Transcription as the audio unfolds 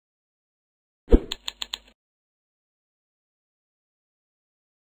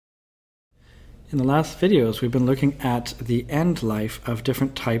In the last videos, we've been looking at the end life of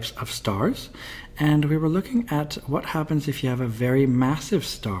different types of stars, and we were looking at what happens if you have a very massive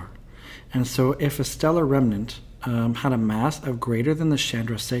star. And so if a stellar remnant had a mass of greater than the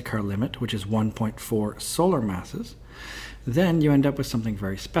Chandrasekhar limit, which is 1.4 solar masses, then you end up with something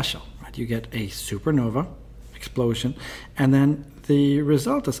very special. Right? You get a supernova explosion, and then the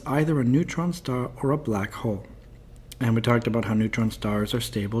result is either a neutron star or a black hole. And we talked about how neutron stars are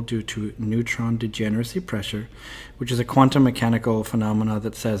stable due to neutron degeneracy pressure, which is a quantum mechanical phenomena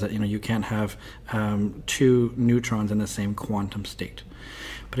that says that you can't have two neutrons in the same quantum state.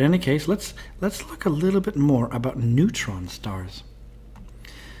 But in any case, let's look a little bit more about neutron stars.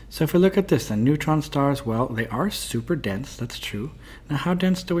 So if we look at this, then neutron stars, well, they are super dense. That's true. Now, how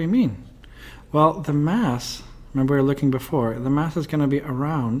dense do we mean? Well, the mass, remember we were looking before, the mass is going to be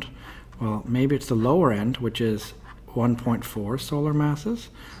around, well, maybe it's the lower end, which is 1.4 solar masses,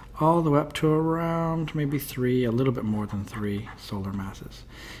 all the way up to around maybe 3, a little bit more than 3 solar masses.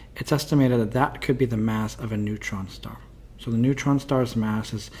 It's estimated that that could be the mass of a neutron star. So the neutron star's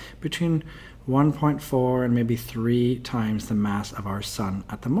mass is between 1.4 and maybe 3 times the mass of our sun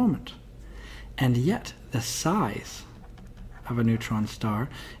at the moment. And yet the size of a neutron star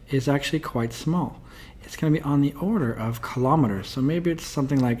is actually quite small. It's going to be on the order of kilometers, so maybe it's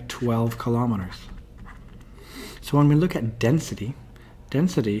something like 12 kilometers. So when we look at density,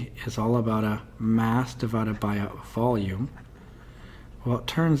 density is all about a mass divided by a volume. Well, it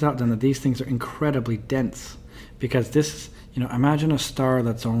turns out then that these things are incredibly dense, because this, imagine a star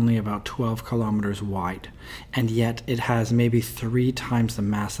that's only about 12 kilometers wide, and yet it has maybe 3 times the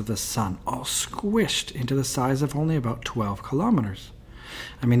mass of the sun, all squished into the size of only about 12 kilometers.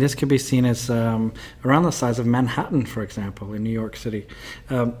 I mean, this could be seen as around the size of Manhattan, for example, in New York City.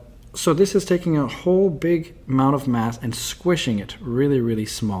 So this is taking a whole big amount of mass and squishing it really, really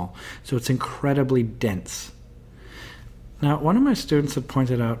small. So it's incredibly dense. Now, one of my students had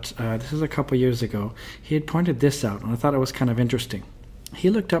pointed out, this is a couple years ago, he had pointed this out, and I thought it was kind of interesting. He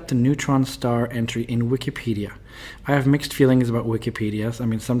looked up the neutron star entry in Wikipedia. I have mixed feelings about Wikipedia. I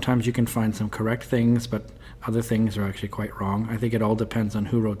mean, sometimes you can find some correct things, but other things are actually quite wrong. I think it all depends on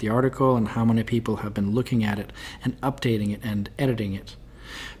who wrote the article and how many people have been looking at it and updating it and editing it.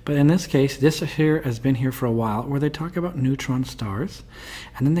 But in this case, this here has been here for a while, where they talk about neutron stars,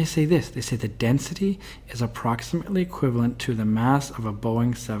 and then they say this. They say the density is approximately equivalent to the mass of a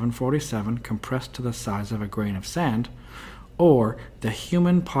Boeing 747 compressed to the size of a grain of sand, or the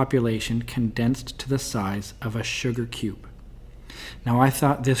human population condensed to the size of a sugar cube. Now, I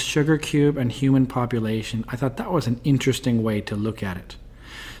thought this sugar cube and human population, I thought that was an interesting way to look at it.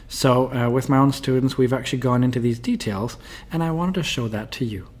 So with my own students, we've actually gone into these details, and I wanted to show that to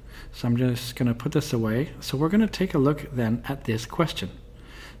you. So I'm just going to put this away. So we're going to take a look then at this question.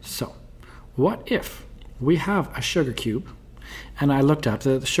 So what if we have a sugar cube, and I looked up,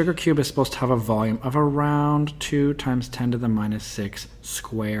 the sugar cube is supposed to have a volume of around 2 times 10 to the minus 6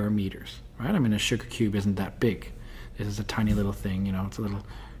 square meters, right? I mean, a sugar cube isn't that big. This is a tiny little thing, it's a little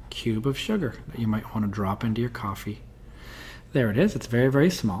cube of sugar that you might want to drop into your coffee. There it is. It's very, very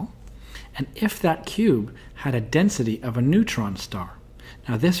small. And if that cube had a density of a neutron star,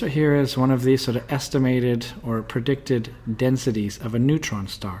 now this right here is one of these sort of estimated or predicted densities of a neutron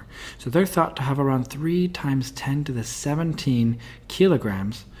star. So they're thought to have around 3 times 10 to the 17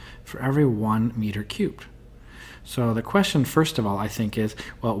 kilograms for every 1 meter cubed. So the question, first of all, I think is,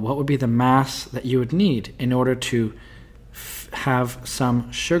 well, what would be the mass that you would need in order to have some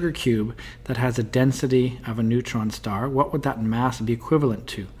sugar cube that has a density of a neutron star? What would that mass be equivalent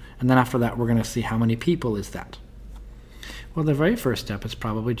to? And then after that, we're going to see how many people is that. Well, the very first step is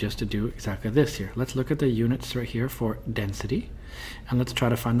probably just to do exactly this here. Let's look at the units right here for density, and let's try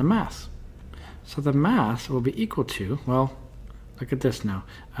to find the mass. So the mass will be equal to, well, look at this now.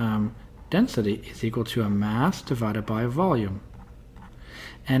 Density is equal to a mass divided by a volume.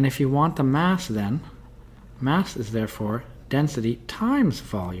 And if you want the mass then, mass is therefore density times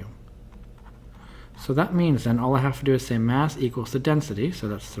volume. So that means then all I have to do is say mass equals the density, so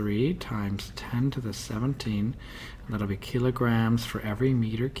that's 3 times 10 to the 17, and that'll be kilograms for every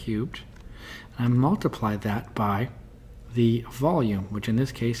meter cubed. And I multiply that by the volume, which in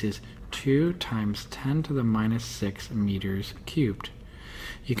this case is 2 times 10 to the minus 6 meters cubed.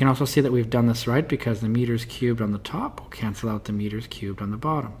 You can also see that we've done this right, because the meters cubed on the top will cancel out the meters cubed on the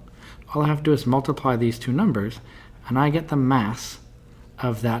bottom. All I have to do is multiply these two numbers, and I get the mass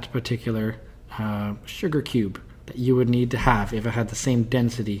of that particular sugar cube that you would need to have if it had the same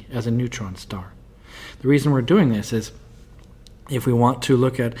density as a neutron star. The reason we're doing this is if we want to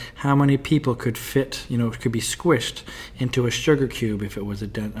look at how many people could fit, could be squished into a sugar cube if it was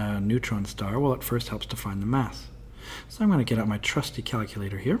a neutron star, well, it first helps to find the mass. So I'm going to get out my trusty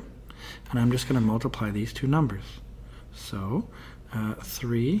calculator here, and I'm just going to multiply these two numbers. So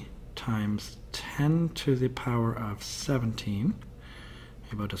 3 times 10 to the power of 17,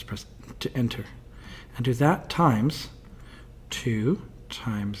 maybe I'll just press to enter, and do that times 2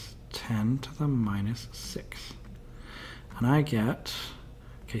 times 10 to the minus 6. And I get,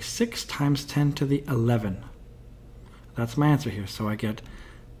 6 times 10 to the 11. That's my answer here. So I get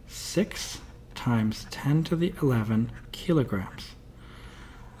 6 times 10 to the 11 kilograms.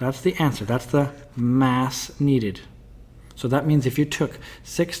 That's the answer. That's the mass needed. So that means if you took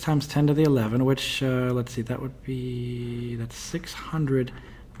 6 times 10 to the 11, which, let's see, that's 600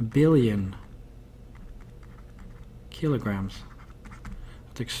 billion kilograms.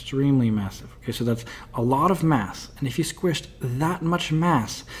 It's extremely massive. Okay, so that's a lot of mass. And if you squished that much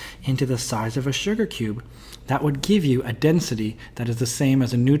mass into the size of a sugar cube, that would give you a density that is the same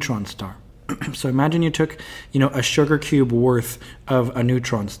as a neutron star. So imagine you took, a sugar cube worth of a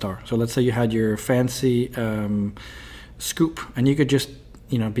neutron star. So let's say you had your fancy scoop, and you could just,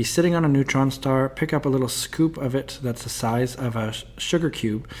 be sitting on a neutron star, pick up a little scoop of it that's the size of a sugar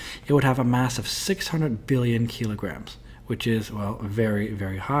cube. It would have a mass of 600 billion kilograms. Which is, well, very,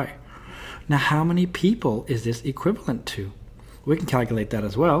 very high. Now, how many people is this equivalent to? We can calculate that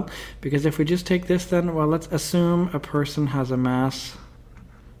as well, because if we just take this then, well, let's assume a person has a mass.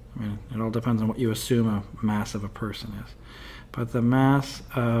 I mean, it all depends on what you assume a mass of a person is. But the mass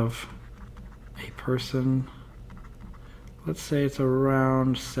of a person, let's say it's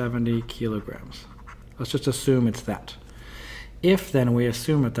around 70 kilograms. Let's just assume it's that. If then we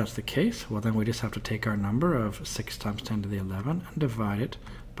assume that that's the case, well, then we just have to take our number of 6 times 10 to the 11 and divide it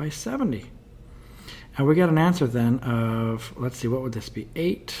by 70. And we get an answer then of, let's see, what would this be?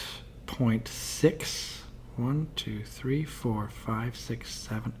 8.6. 1, 2, 3, 4, 5, 6,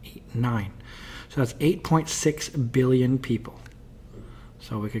 7, 8, 9. So that's 8.6 billion people.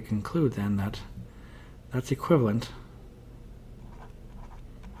 So we could conclude then that that's equivalent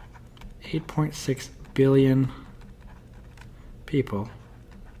 8.6 billion people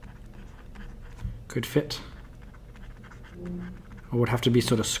could fit, or would have to be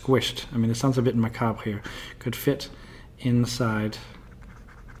sort of squished. I mean, it sounds a bit macabre here. Could fit inside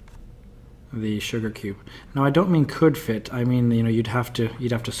the sugar cube. Now, I don't mean could fit. I mean, you'd have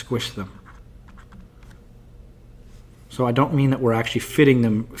to squish them. So I don't mean that we're actually fitting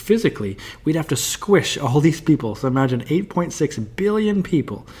them physically. We'd have to squish all these people. So imagine 8.6 billion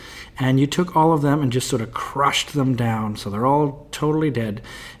people, and you took all of them and just sort of crushed them down. So they're all totally dead.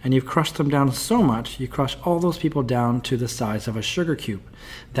 And you've crushed them down so much, you crush all those people down to the size of a sugar cube.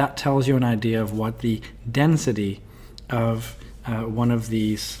 That tells you an idea of what the density of one of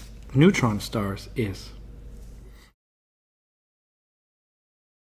these neutron stars is.